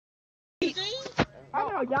I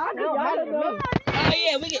know y'all know. Oh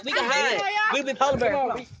yeah, we can hide. We be polar bear.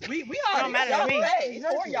 We all don't matter to me. Hey, it's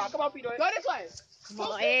for y'all. Come on, Peter. Go this way. Come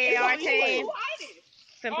on, hey, our team.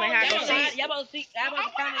 Finna play hide and seek. Y'all about to see. Y'all about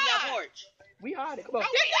to come in your porch. We hiding. Come on.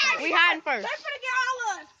 We hiding first. They're finna get all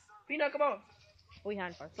of us. Peanut, come on. We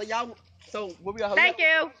hiding first. So y'all. So what we got? Thank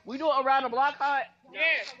you. We doing around the block hide?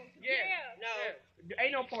 Yeah. No.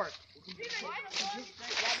 Ain't no park.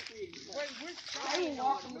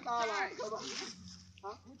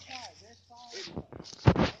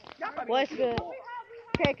 What's good?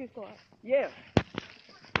 Cake squad. Yeah.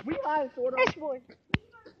 We hiding sort of. It's your boy.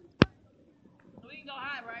 We can go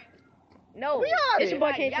hide, right? No, We hiding. it's your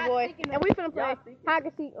boy, Kate, your boy. And we finna play hide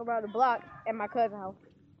and seek around the block at my cousin's house.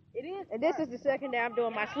 It is. And this is the second day I'm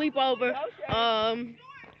doing my sleepover.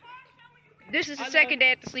 This is the second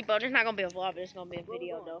day at the sleepover. It's not gonna be a vlog, but it's gonna be a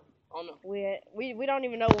video though. Oh no. We don't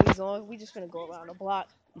even know where we're going. We just finna go around the block.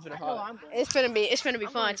 You finna hide. It's finna be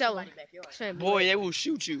fun. Tell them. Boy, they will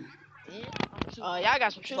shoot you. Y'all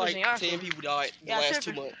got some shooters in y'all. 10 people died the last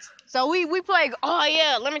 2 months. So we played. Oh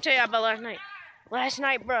yeah, let me tell y'all about last night. Last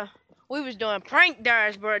night, bro, we was doing prank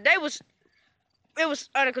dares, bro. It was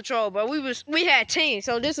under control, bro. We had teams.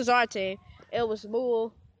 So this is our team. It was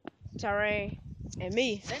Mool, Tyrain, and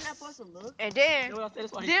me. They not supposed to look. And then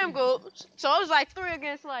them groups. So it was like 3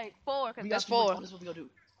 against like 4, cause that's 4. This is what we gonna do.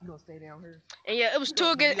 We gonna stay down here. And yeah, it was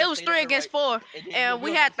 3 against 4, and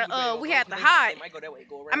we had to hide.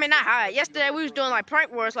 I mean, not hide. Yesterday we was doing like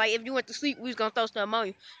prank wars. Like if you went to sleep, we was gonna throw stuff on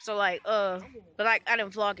you. So like but like I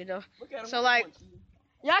didn't vlog it though. So like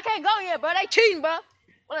y'all can't go yet, bro. They cheating, bro.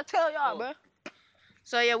 What I tell y'all, bro.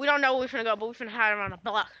 So yeah, we don't know where we finna go, but we finna hide around the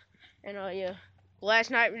block. And yeah, last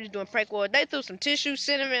night we was doing prank wars. They threw some tissue,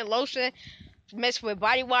 cinnamon, lotion. Messed with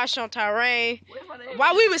body wash on Tyrain.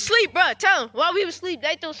 While we was asleep, bro, tell them. While we was asleep,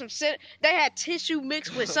 they threw some they had tissue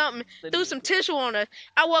mixed with something. Threw some tissue on us.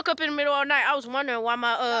 I woke up in the middle of the night. I was wondering why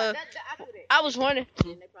my I was wondering.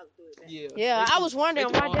 Yeah, I was wondering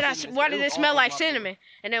why did it smell like cinnamon?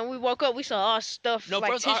 And then we woke up, we saw all stuff like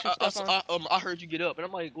first tissue stuff on. I heard you get up, and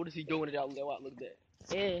I'm like, what is he doing? And I look at that.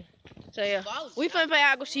 Yeah. So yeah, we finna play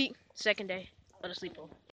Agua Sheet. Second day of the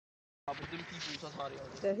sleepover.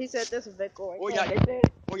 So he said this is big goal. Or y'all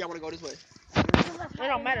wanna go this way? It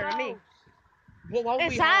don't matter to me. Well, why would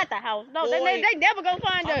Inside the house. No, they never gonna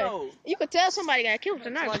find I us. know. You could tell somebody got killed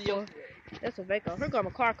tonight. That's a Vaco. Here come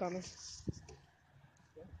a car coming.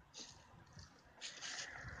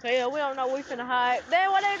 So yeah, we don't know where we finna hide.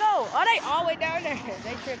 Then where they go? Oh, they all the way down there.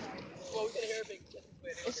 They tripping. Well, we can hear everything.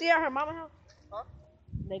 Is she at her mama house? Huh?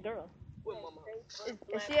 They girl. What mama?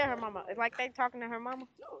 Is she at her mama? It's like they talking to her mama?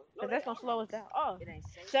 Cause that's gonna slow us down. Oh.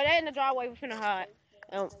 So they in the driveway, we finna hide.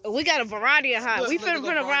 We got a variety of hide. We finna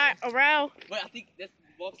ride around. Wait, I think that's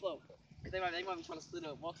walk slow. Cause they might be trying to split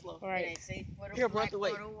up. Walk slow. All right. Here, brother,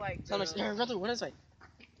 wait. Tell us. Here, brother, what is it?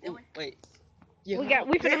 Wait. Yeah,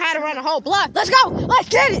 we finna hide around the whole block. Let's go. Let's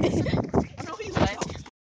get it. I know he's like.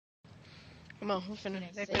 Come on, we finna.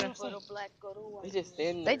 They just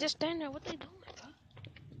stand there. They just stand there. What they doing?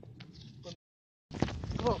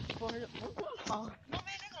 Come on.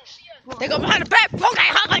 They go behind the back.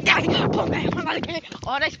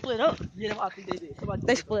 Oh, they split up. Yeah, I think they did.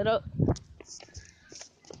 They split up.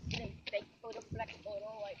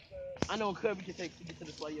 I know Kirby can take to get to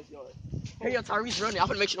the play yard. Hey, yo, Tyree's running. I'm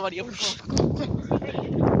gonna make sure nobody else.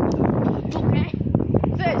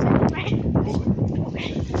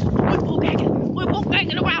 We're both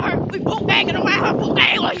banging around her. We're both banging around her. Both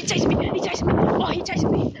banging. Oh, he chasing me. Oh, he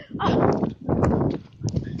chasing me. Oh.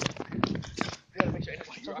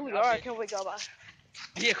 So who we are? Can we go by?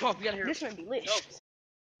 Yeah, come on. We gotta hear. This one be lit.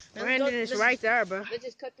 Brandon is right there, bro. They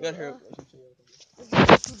just cut We gotta hear.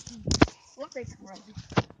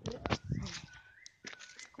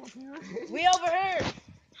 We over here.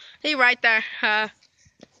 He right there.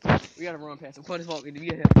 We gotta run past him. Come on, this walk. We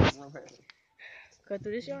gotta run past him. Go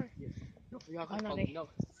through this yard. Yeah. No, for y'all. No.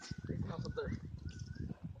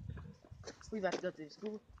 We about to go to the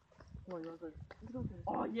school. Come on, y'all.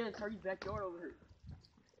 Oh yeah, Tyree's backyard over here.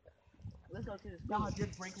 Let's go to the school. Y'all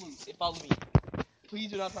just break loose and follow me. Please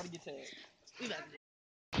do not try to get tagged. We about to.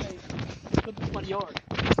 Hey, look at my yard.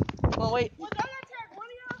 Come on, wait. Was I not tag one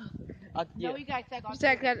of y'all? Yeah. No, you guys tag all.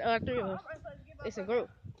 Tag that 3 of us. It's a group.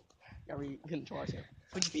 Yeah, we couldn't charge him.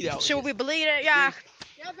 Put your feet out. Should we believe that, y'all?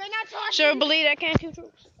 Y'all better not charge. Should we believe that can't kill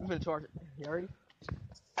troops? We're gonna charge it. You ready?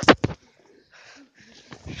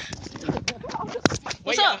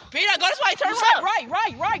 What's up? Peanut, go this way. Turn What's right. up?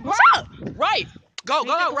 Right. What's up? Right. Go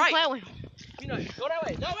right. Play with him. Peanut, go that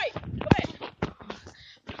way. No, wait. Go ahead.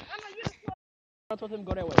 I told him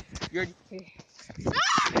go that way. You're.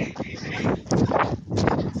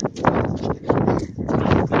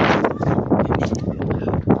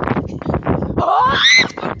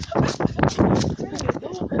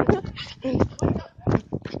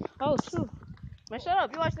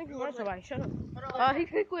 Alright, shut up. He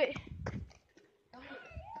could quit.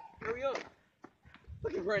 Hurry up.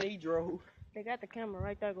 Look at Brandon, he drove. They got the camera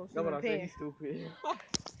right there. Go see That's what the I said, pen. he's stupid.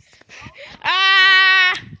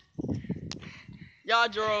 Ah! Y'all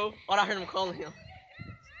drove. Oh, I heard him calling him.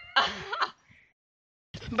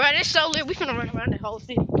 Bro, it's so lit. We finna run around the whole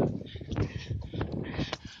city.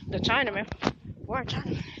 The Chinaman. Where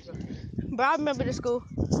Chinaman? Bro, I remember this school.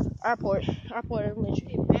 Airport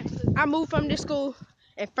Elementary. I moved from this school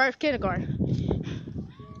in first kindergarten.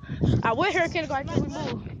 I went here in kindergarten till we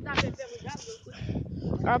moved.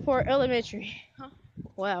 Airport Elementary.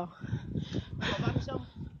 Wow.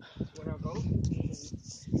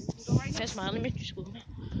 That's my elementary school, man.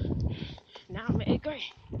 Now I'm in 8th grade.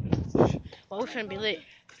 Well, we finna be lit.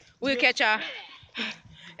 We'll catch y'all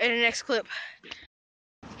in the next clip.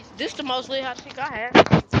 This the most lit I think I had.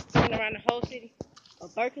 Running around the whole city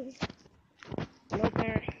of Berkeley. No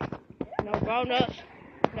parent, no grown-ups,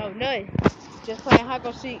 no nothing. Just playing hide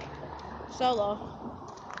go seek solo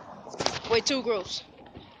with 2 groups.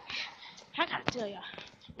 I gotta tell y'all,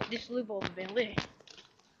 this sleepover been lit.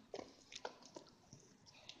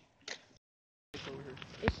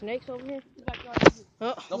 It's snakes over here.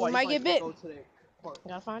 We might get bit.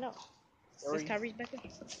 Gotta find out. Is Tyrese back there?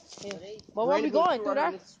 Yeah. But where we going? Through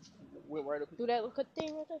there? Through that little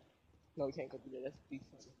thing right there? No, we can't go through there. That's deep.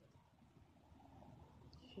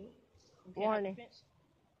 Warning.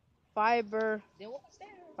 Fiber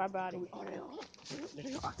body.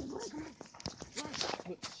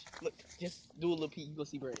 Look, just do a little peek. You go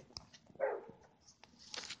see Brandon.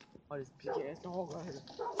 Oh, this big ass dog right here.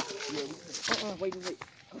 Yeah, wait.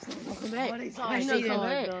 Don't come back. I see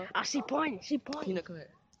them. I see pointing. Peanut, come back.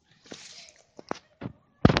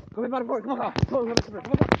 Come back by the board. Come on.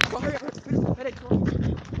 Hurry up. Headache, come on.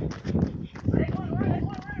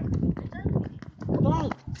 Come on.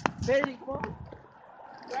 Betty, come on.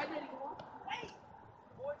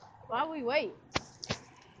 Why we wait?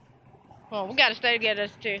 Oh, we gotta stay together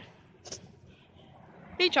too.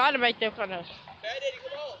 He tried to make them fun of us. Betty,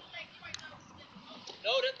 come on.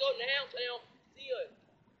 No, let's go now, Sam. See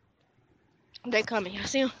you. They coming. I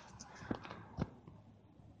see them.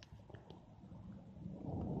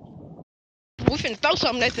 We finna throw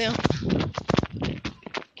something at them.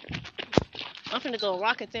 I'm finna go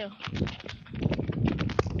rock at them.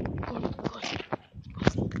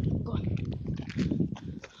 Go.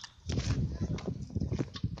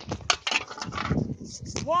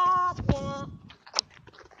 Womp womp.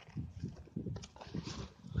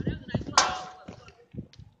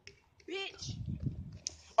 Bitch.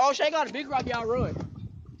 Oh, Shay got a big rock, y'all run.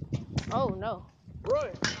 Oh no.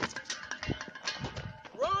 Run.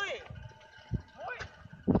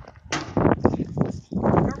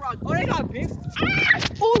 Oh, they got a big. Ah!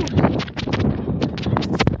 Ooh.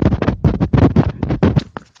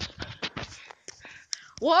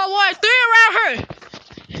 World War III around here.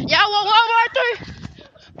 Y'all want World War III?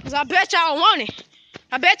 Cause I bet y'all want it.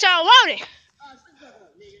 I bet y'all want it.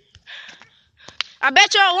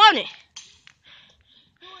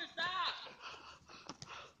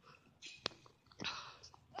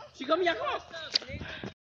 She coming, y'all come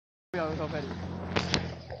on.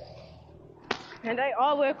 And they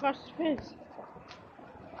all the way across the fence.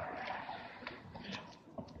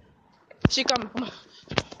 She coming, come on.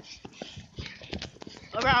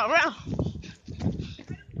 Around.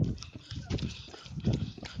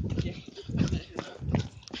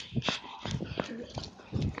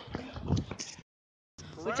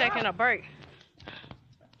 We're taking a break.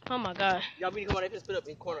 Oh my God. Y'all need to come on, they finna split up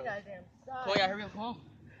in corners. Come on, y'all hurry up, come on.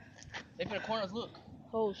 They finna corners, look.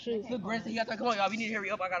 Oh shoot. Look, Branson, you got to come on, y'all. We need to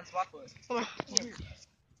hurry up. I got a spot for us. Come on. We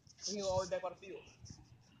can go all the way back by the field.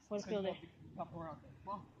 Where's the field there? Come on.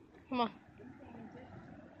 Come on.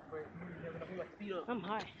 Wait, we got speed up. I'm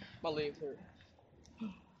high. My legs hurt.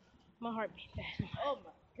 My heart beat fast. Oh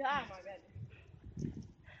my god.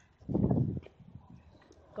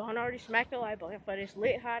 Gone already smacked the light bulb, but it's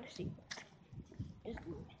lit high to see. It's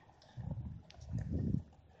lit.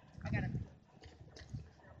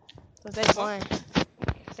 But they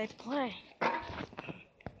playing.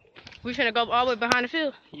 We finna go all the way behind the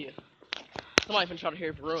field. Yeah. Somebody finna try to hear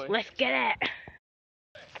it run. Let's get at it.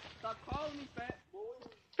 Stop calling me fat boy.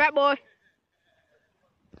 Fat boy.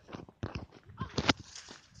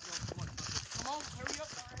 Come on, hurry up,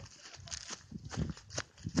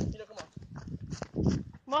 come on.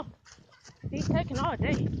 Come on. He's taking all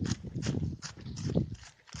day.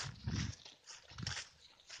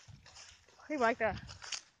 He like that.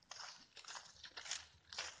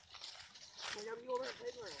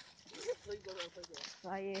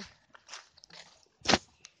 Oh yeah.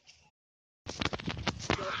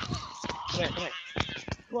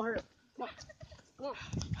 Come on, hurry up.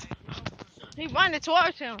 He running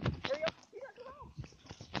towards him.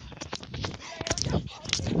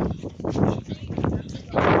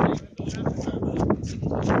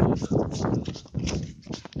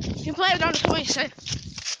 He played on the 27.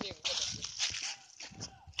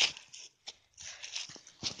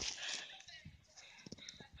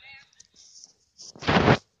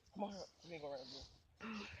 Come on, we ain't go right here.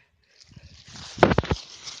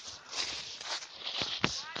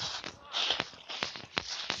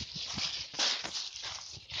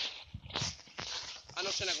 I know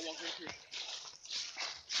she's not gonna walk right here.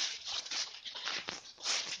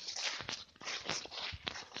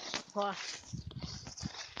 Boy.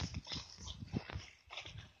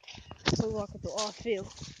 We walking through all field.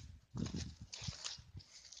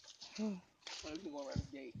 Oh, we can go around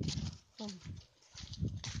the gate.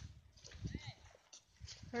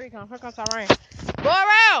 Here he comes. Here comes Tyrain. Go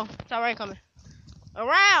around. Tyrain coming.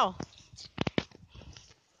 Around.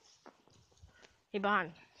 He behind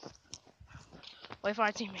him. Wait for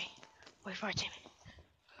our teammate. Wait for our teammate.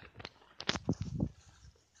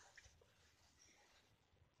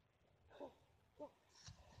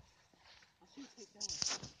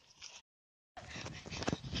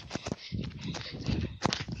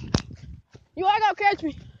 You all gotta catch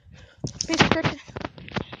me. Piece of cricket.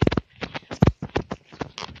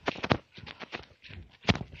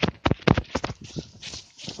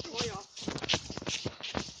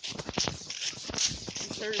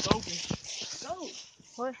 Third is open. Go.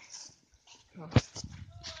 What?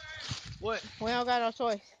 What? We don't got no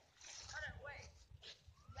choice.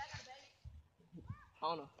 I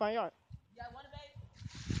don't know. Front yard. You got one,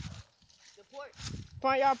 babe? The porch.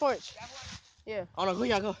 Front yard porch. Yeah. I don't know. Go,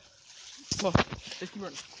 y'all go. Come on. Let's keep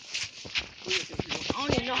running. I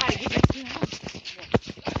don't even know how to get back to the house.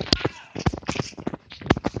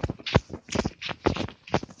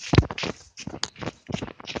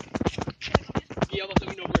 Yeah, I'm about to let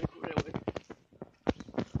me know where that way.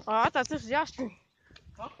 Oh, I thought this was your street.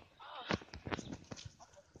 Huh?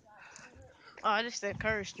 Oh, this is that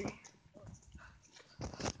Curry Street.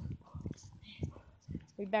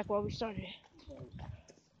 We back where we started.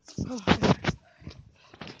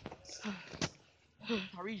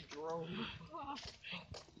 Tyrese drove.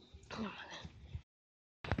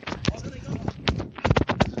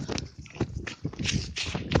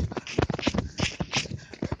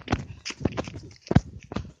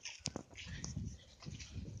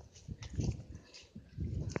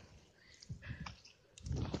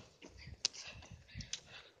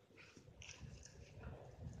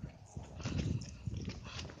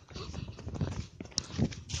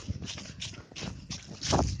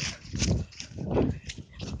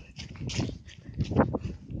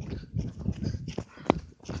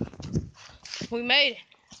 We made it.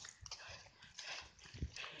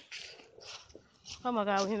 Oh my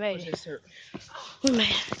God, we made it. We made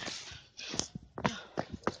it.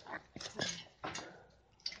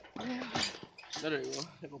 There you go.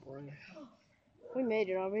 They go boring. We made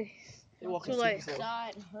it already. They walking Too late. slow.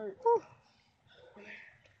 Side hurt.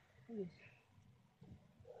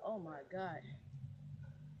 Oh my God.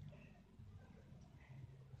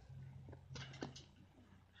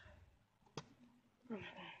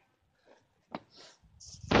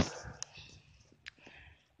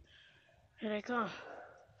 Here they come.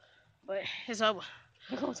 But it's over.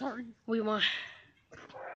 We won.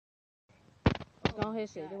 Go ahead,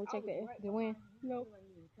 say. Did we take the win? No.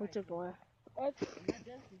 We took the win.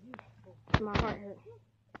 My heart hurt.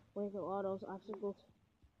 Went through all those obstacles.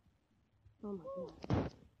 Oh my God.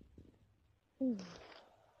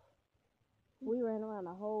 We ran around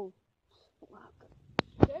the whole block.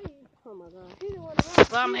 Oh my God.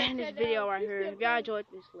 Well, I'm ending this video right here. If y'all enjoyed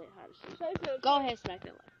this, go ahead and smack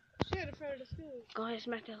that like. Go ahead and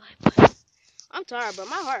smack that like button. I'm tired, but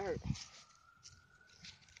my heart hurt.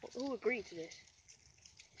 Who agreed to this?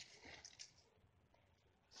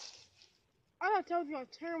 I told you I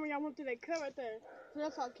turned when y'all went through that cut right there. So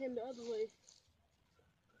that's how I came the other way.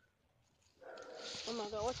 Oh my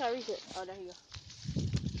God, what's Tyrese at? Oh, there you go.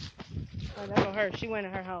 Oh, that's on her. She went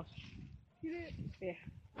in her house. You did? Yeah.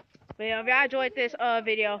 But yeah, if y'all enjoyed this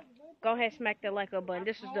video, go ahead and smack that like up button.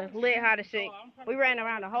 This is the lit how to sick. We ran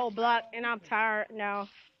around the whole block, and I'm tired now.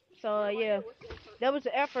 So yeah, that was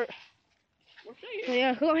the effort. So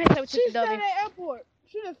yeah, go ahead and say what She you stayed W. at the airport.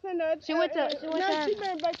 She just sent her. She went to She her.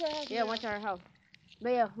 ran back to her house. Yeah, went to her house.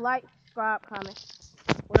 But yeah, like, subscribe, comment.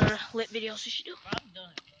 What other lit videos you should do.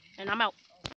 And I'm out.